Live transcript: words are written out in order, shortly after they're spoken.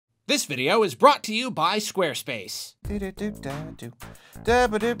This video is brought to you by Squarespace.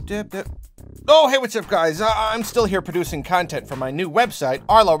 Oh, hey, what's up, guys? I'm still here producing content for my new website,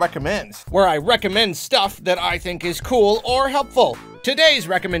 Arlo Recommends, where I recommend stuff that I think is cool or helpful. Today's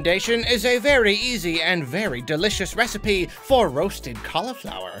recommendation is a very easy and very delicious recipe for roasted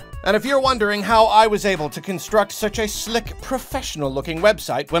cauliflower. And if you're wondering how I was able to construct such a slick, professional-looking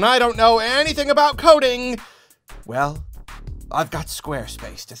website when I don't know anything about coding, well, I've got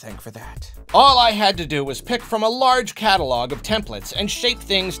Squarespace to thank for that. All I had to do was pick from a large catalog of templates and shape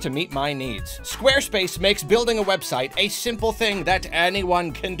things to meet my needs. Squarespace makes building a website a simple thing that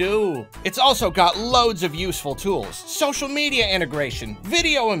anyone can do. It's also got loads of useful tools, social media integration,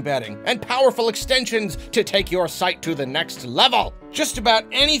 video embedding, and powerful extensions to take your site to the next level. Just about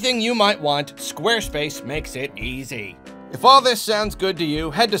anything you might want, Squarespace makes it easy. If all this sounds good to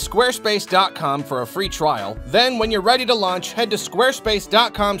you, head to squarespace.com for a free trial. Then, when you're ready to launch, head to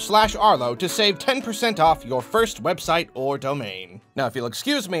squarespace.com/Arlo to save 10% off your first website or domain. Now, if you'll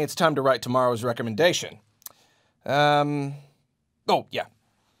excuse me, it's time to write tomorrow's recommendation. Oh, yeah.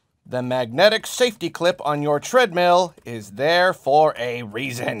 The magnetic safety clip on your treadmill is there for a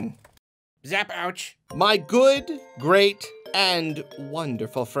reason. Zap, ouch. My good, great, and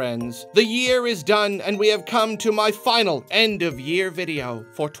wonderful friends, the year is done and we have come to my final end-of-year video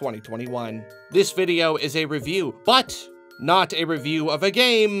for 2021. This video is a review, but not a review of a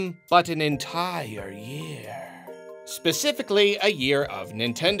game, but an entire year. Specifically, a year of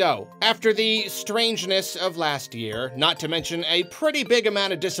Nintendo. After the strangeness of last year, not to mention a pretty big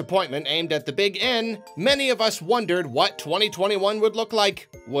amount of disappointment aimed at the big N, many of us wondered what 2021 would look like.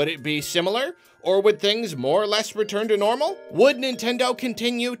 Would it be similar? Or would things more or less return to normal? Would Nintendo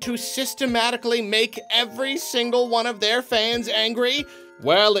continue to systematically make every single one of their fans angry?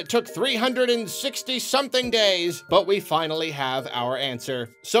 Well, it took 360-something days, but we finally have our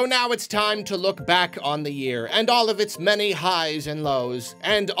answer. So now it's time to look back on the year and all of its many highs and lows,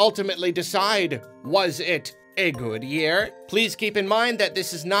 and ultimately decide, was it a good year? Please keep in mind that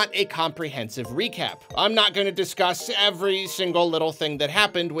this is not a comprehensive recap. I'm not going to discuss every single little thing that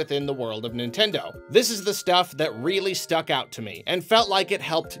happened within the world of Nintendo. This is the stuff that really stuck out to me and felt like it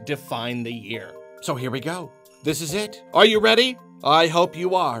helped define the year. So here we go. This is it. Are you ready? I hope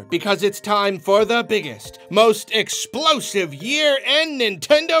you are, because it's time for the biggest, most explosive year-end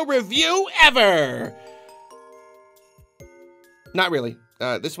Nintendo review ever! Not really.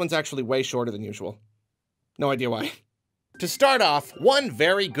 This one's actually way shorter than usual. No idea why. To start off, one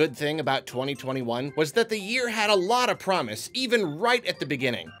very good thing about 2021 was that the year had a lot of promise, even right at the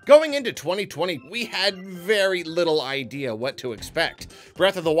beginning. Going into 2020, we had very little idea what to expect.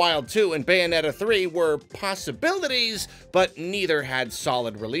 Breath of the Wild 2 and Bayonetta 3 were possibilities, but neither had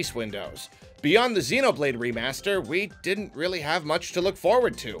solid release windows. Beyond the Xenoblade remaster, we didn't really have much to look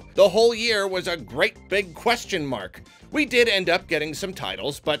forward to. The whole year was a great big question mark. We did end up getting some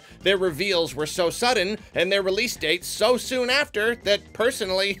titles, but their reveals were so sudden and their release dates so soon after that,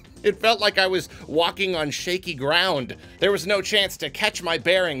 personally, it felt like I was walking on shaky ground. There was no chance to catch my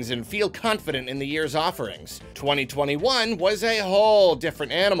bearings and feel confident in the year's offerings. 2021 was a whole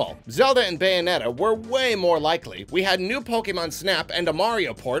different animal. Zelda and Bayonetta were way more likely. We had new Pokemon Snap and a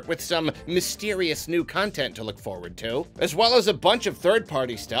Mario port with some mysterious new content to look forward to, as well as a bunch of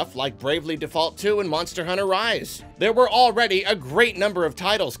third-party stuff like Bravely Default 2 and Monster Hunter Rise. There were already a great number of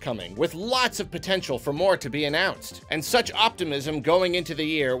titles coming, with lots of potential for more to be announced. And such optimism going into the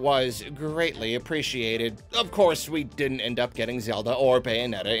year was greatly appreciated. Of course, we didn't end up getting Zelda or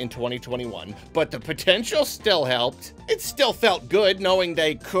Bayonetta in 2021, but the potential still helped. It still felt good knowing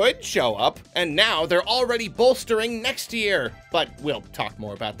they could show up, and now they're already bolstering next year. But we'll talk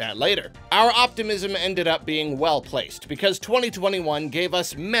more about that later. Our optimism ended up being well placed because 2021 gave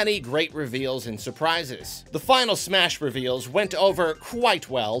us many great reveals and surprises. The final Smash reveals went over quite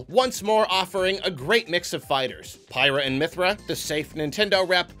well, once more offering a great mix of fighters. Pyra and Mithra, the safe Nintendo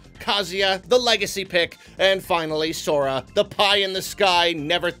rep, Kazuya, the legacy pick, and finally Sora, the pie-in-the-sky,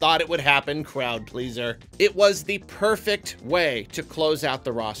 never-thought-it-would-happen crowd pleaser. It was the perfect way to close out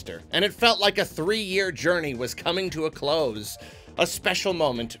the roster, and it felt like a 3-year journey was coming to a close. A special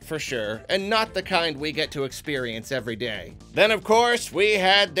moment, for sure, and not the kind we get to experience every day. Then, of course, we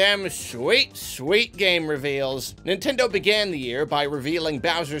had them sweet, sweet game reveals. Nintendo began the year by revealing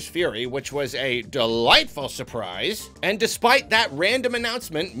Bowser's Fury, which was a delightful surprise. And despite that random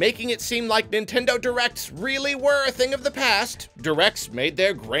announcement making it seem like Nintendo Directs really were a thing of the past, Directs made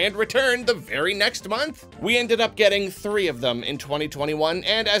their grand return the very next month. We ended up getting 3 of them in 2021,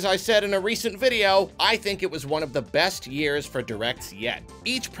 and as I said in a recent video, I think it was one of the best years for Directs Directs yet.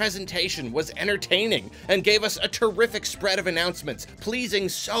 Each presentation was entertaining and gave us a terrific spread of announcements, pleasing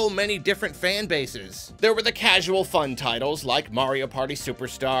so many different fan bases. There were the casual fun titles like Mario Party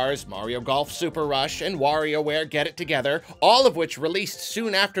Superstars, Mario Golf Super Rush, and WarioWare Get It Together, all of which released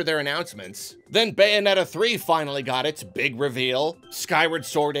soon after their announcements. Then Bayonetta 3 finally got its big reveal. Skyward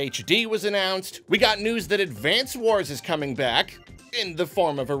Sword HD was announced. We got news that Advance Wars is coming back. In the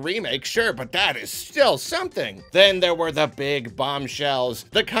form of a remake, sure, but that is still something. Then there were the big bombshells,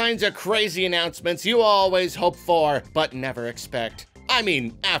 the kinds of crazy announcements you always hope for, but never expect. I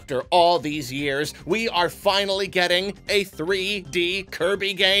mean, after all these years, we are finally getting a 3D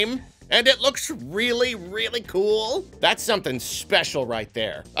Kirby game. And it looks really, really cool. That's something special right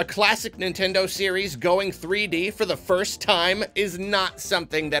there. A classic Nintendo series going 3D for the first time is not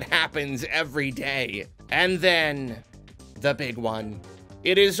something that happens every day. And then, the big one.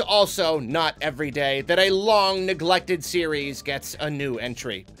 It is also not every day that a long-neglected series gets a new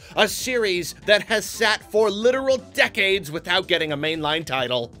entry. A series that has sat for literal decades without getting a mainline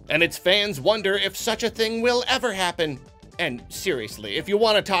title. And its fans wonder if such a thing will ever happen. And seriously, if you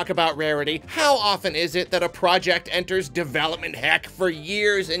want to talk about rarity, how often is it that a project enters development heck for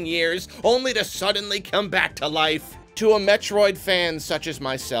years and years, only to suddenly come back to life? To a Metroid fan such as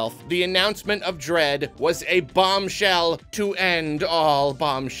myself, the announcement of Dread was a bombshell to end all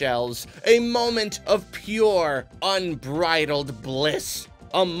bombshells. A moment of pure, unbridled bliss.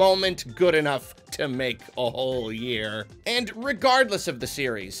 A moment good enough to make a whole year. And regardless of the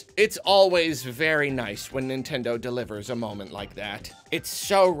series, it's always very nice when Nintendo delivers a moment like that. It's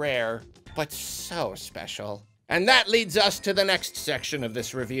so rare, but so special. And that leads us to the next section of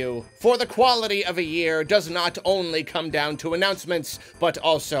this review. For the quality of a year does not only come down to announcements, but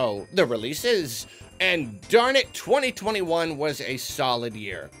also the releases. And darn it, 2021 was a solid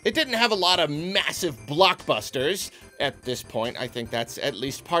year. It didn't have a lot of massive blockbusters. At this point, I think that's at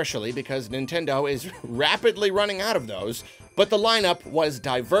least partially because Nintendo is rapidly running out of those. But the lineup was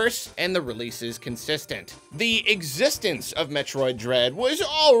diverse and the releases consistent. The existence of Metroid Dread was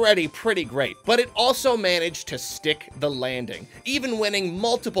already pretty great, but it also managed to stick the landing, even winning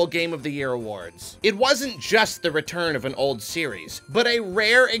multiple Game of the Year awards. It wasn't just the return of an old series, but a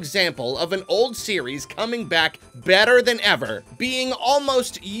rare example of an old series coming back better than ever, being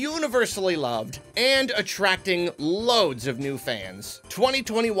almost universally loved, and attracting loads of new fans.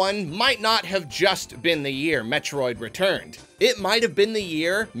 2021 might not have just been the year Metroid returned. It might have been the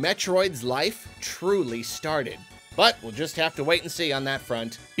year Metroid's life truly started. But we'll just have to wait and see on that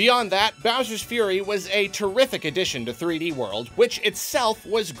front. Beyond that, Bowser's Fury was a terrific addition to 3D World, which itself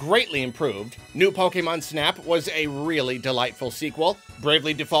was greatly improved. New Pokemon Snap was a really delightful sequel.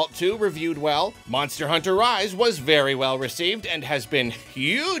 Bravely Default 2 reviewed well. Monster Hunter Rise was very well received and has been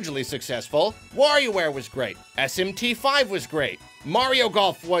hugely successful. WarioWare was great. SMT 5 was great. Mario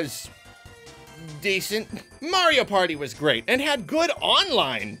Golf was decent. Mario Party was great and had good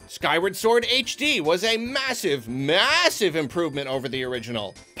online. Skyward Sword HD was a massive, massive improvement over the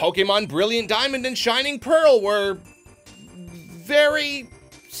original. Pokemon Brilliant Diamond and Shining Pearl were very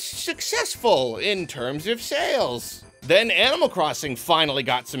successful in terms of sales. Then Animal Crossing finally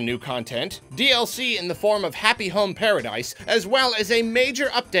got some new content, DLC in the form of Happy Home Paradise, as well as a major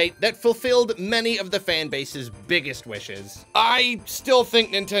update that fulfilled many of the fanbase's biggest wishes. I still think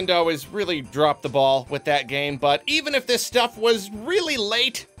Nintendo has really dropped the ball with that game, but even if this stuff was really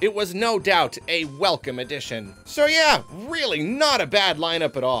late, it was no doubt a welcome addition. So yeah, really not a bad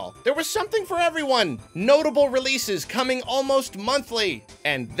lineup at all. There was something for everyone. Notable releases coming almost monthly,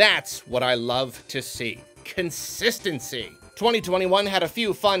 and that's what I love to see. Consistency. 2021 had a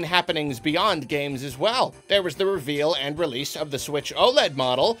few fun happenings beyond games as well. There was the reveal and release of the Switch OLED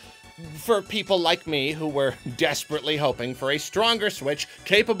model for people like me who were desperately hoping for a stronger Switch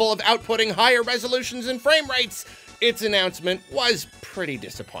capable of outputting higher resolutions and frame rates. Its announcement was pretty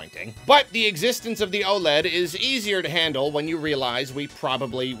disappointing. But the existence of the OLED is easier to handle when you realize we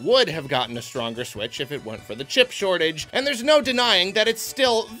probably would have gotten a stronger Switch if it weren't for the chip shortage, and there's no denying that it's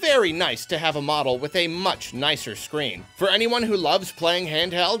still very nice to have a model with a much nicer screen. For anyone who loves playing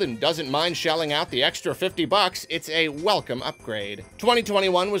handheld and doesn't mind shelling out the extra $50, it's a welcome upgrade.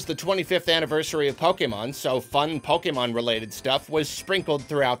 2021 was the 25th anniversary of Pokemon, so fun Pokemon-related stuff was sprinkled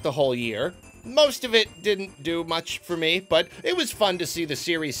throughout the whole year. Most of it didn't do much for me, but it was fun to see the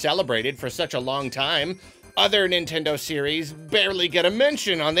series celebrated for such a long time. Other Nintendo series barely get a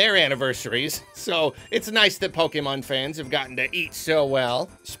mention on their anniversaries, so it's nice that Pokemon fans have gotten to eat so well.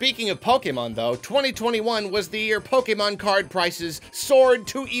 Speaking of Pokemon though, 2021 was the year Pokemon card prices soared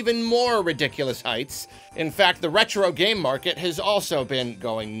to even more ridiculous heights. In fact, the retro game market has also been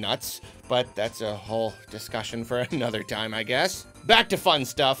going nuts. but that's a whole discussion for another time, I guess. Back to fun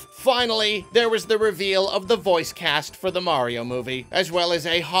stuff. Finally, there was the reveal of the voice cast for the Mario movie, as well as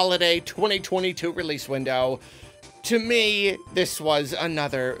a holiday 2022 release window. To me, this was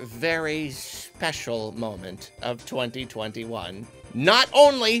another very special moment of 2021. Not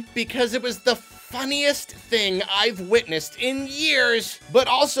only because it was the funniest thing I've witnessed in years, but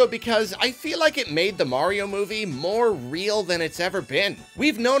also because I feel like it made the Mario movie more real than it's ever been.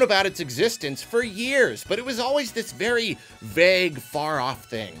 We've known about its existence for years, but it was always this very vague, far-off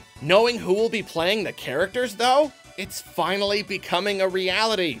thing. Knowing who will be playing the characters, though, it's finally becoming a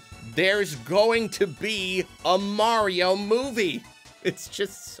reality. There's going to be a Mario movie. It's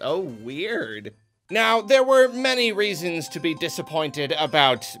just so weird. Now, there were many reasons to be disappointed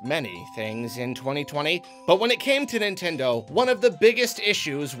about many things in 2020, but when it came to Nintendo, one of the biggest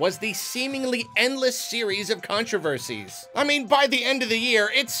issues was the seemingly endless series of controversies. I mean, by the end of the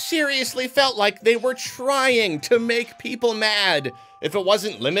year, it seriously felt like they were trying to make people mad. If it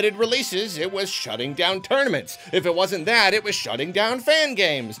wasn't limited releases, it was shutting down tournaments. If it wasn't that, it was shutting down fan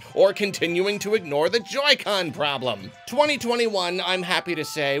games, or continuing to ignore the Joy-Con problem. 2021, I'm happy to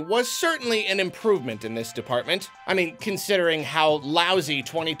say, was certainly an improvement in this department. I mean, considering how lousy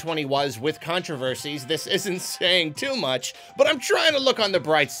 2020 was with controversies, this isn't saying too much, but I'm trying to look on the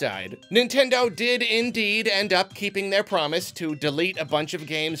bright side. Nintendo did indeed end up keeping their promise to delete a bunch of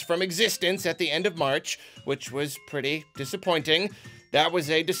games from existence at the end of March, which was pretty disappointing. That was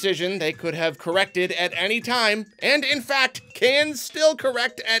a decision they could have corrected at any time, and in fact, can still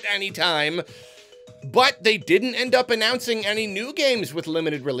correct at any time. But they didn't end up announcing any new games with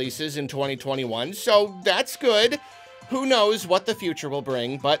limited releases in 2021, so that's good. Who knows what the future will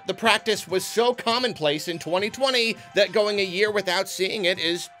bring, but the practice was so commonplace in 2020 that going a year without seeing it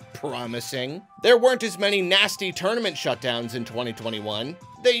is promising. There weren't as many nasty tournament shutdowns in 2021.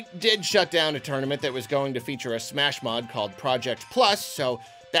 They did shut down a tournament that was going to feature a Smash mod called Project Plus, so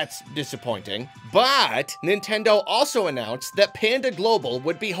that's disappointing. But Nintendo also announced that Panda Global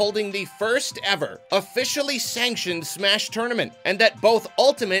would be holding the first ever officially sanctioned Smash tournament, and that both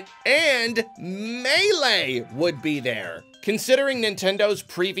Ultimate and Melee would be there. Considering Nintendo's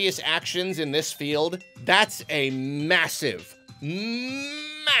previous actions in this field, that's a massive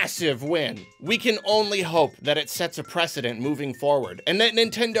win. We can only hope that it sets a precedent moving forward, and that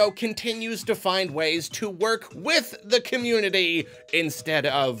Nintendo continues to find ways to work with the community instead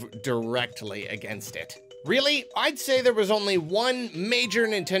of directly against it. Really, I'd say there was only one major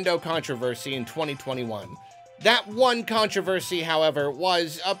Nintendo controversy in 2021. That one controversy, however,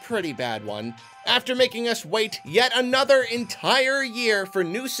 was a pretty bad one. After making us wait yet another entire year for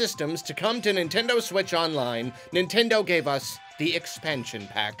new systems to come to Nintendo Switch Online, Nintendo gave us the expansion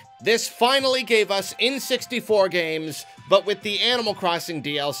pack. This finally gave us N64 games, but with the Animal Crossing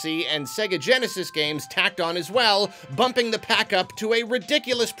DLC and Sega Genesis games tacked on as well, bumping the pack up to a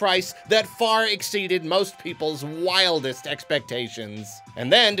ridiculous price that far exceeded most people's wildest expectations.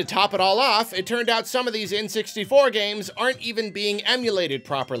 And then, to top it all off, it turned out some of these N64 games aren't even being emulated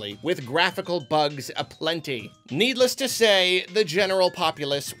properly, with graphical bugs aplenty. Needless to say, the general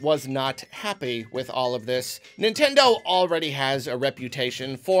populace was not happy with all of this. Nintendo already has a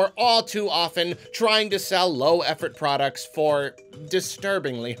reputation for all too often trying to sell low-effort products for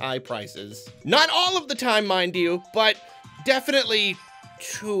disturbingly high prices. Not all of the time, mind you, but definitely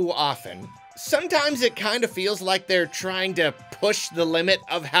too often. Sometimes it kind of feels like they're trying to push the limit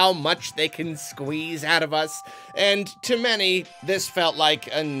of how much they can squeeze out of us, and to many, this felt like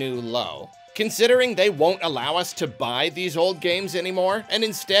a new low. Considering they won't allow us to buy these old games anymore, and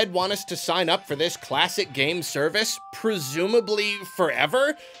instead want us to sign up for this classic game service, presumably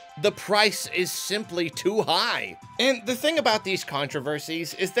forever, the price is simply too high. And the thing about these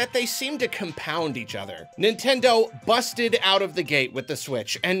controversies is that they seem to compound each other. Nintendo busted out of the gate with the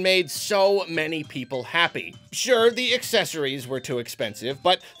Switch and made so many people happy. Sure, the accessories were too expensive,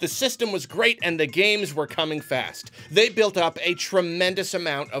 but the system was great and the games were coming fast. They built up a tremendous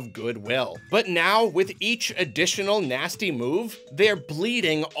amount of goodwill. But now, with each additional nasty move, they're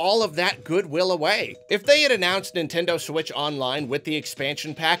bleeding all of that goodwill away. If they had announced Nintendo Switch Online with the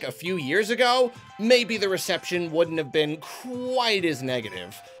expansion pack a few years ago, maybe the reception wouldn't have been quite as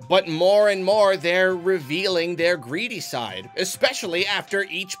negative. But more and more, they're revealing their greedy side, especially after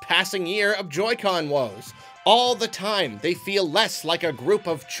each passing year of Joy-Con woes. All the time, they feel less like a group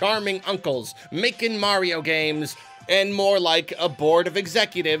of charming uncles making Mario games, and more like a board of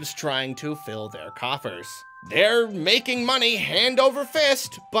executives trying to fill their coffers. They're making money hand over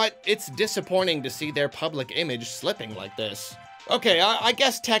fist, but it's disappointing to see their public image slipping like this. Okay, I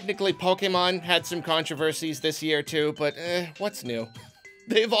guess technically Pokemon had some controversies this year too, but what's new?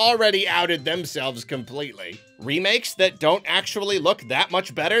 They've already outed themselves completely. Remakes that don't actually look that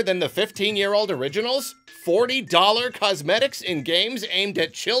much better than the 15-year-old originals? $40 cosmetics in games aimed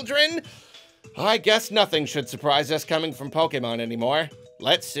at children? I guess nothing should surprise us coming from Pokemon anymore.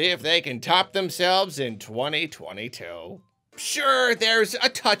 Let's see if they can top themselves in 2022. Sure, there's a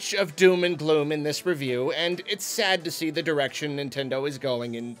touch of doom and gloom in this review, and it's sad to see the direction Nintendo is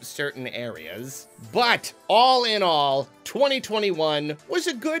going in certain areas. But, all in all, 2021 was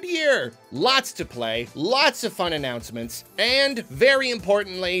a good year. Lots to play, lots of fun announcements, and, very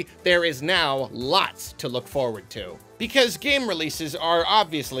importantly, there is now lots to look forward to. Because game releases are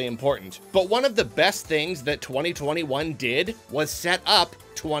obviously important, but one of the best things that 2021 did was set up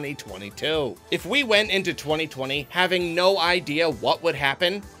 2022. If we went into 2020 having no idea what would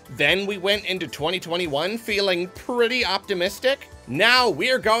happen, then we went into 2021 feeling pretty optimistic, now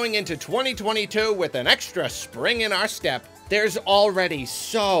we're going into 2022 with an extra spring in our step. There's already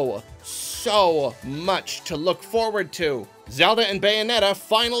so much to look forward to. Zelda and Bayonetta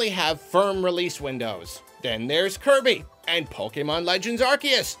finally have firm release windows. Then there's Kirby, and Pokemon Legends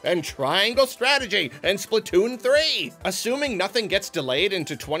Arceus, and Triangle Strategy, and Splatoon 3. Assuming nothing gets delayed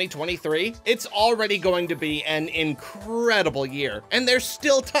into 2023, it's already going to be an incredible year, and there's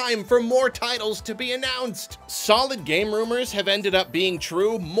still time for more titles to be announced. Solid game rumors have ended up being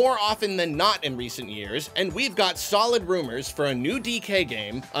true more often than not in recent years, and we've got solid rumors for a new DK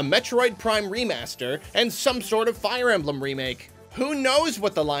game, a Metroid Prime remaster, and some sort of Fire Emblem remake. Who knows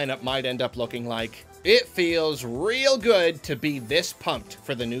what the lineup might end up looking like? It feels real good to be this pumped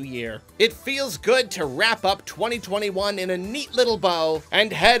for the new year. It feels good to wrap up 2021 in a neat little bow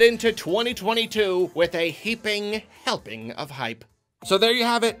and head into 2022 with a heaping helping of hype. So there you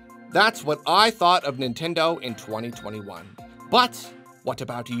have it. That's what I thought of Nintendo in 2021. But what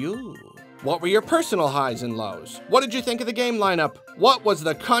about you? What were your personal highs and lows? What did you think of the game lineup? What was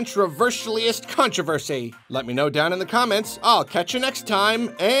the controversialest controversy? Let me know down in the comments. I'll catch you next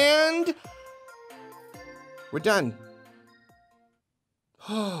time, and we're done.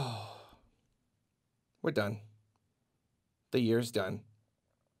 We're done. The year's done.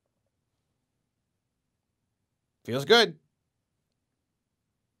 Feels good.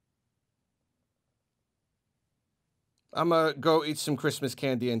 I'm gonna go eat some Christmas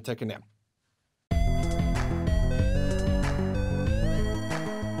candy and take a nap.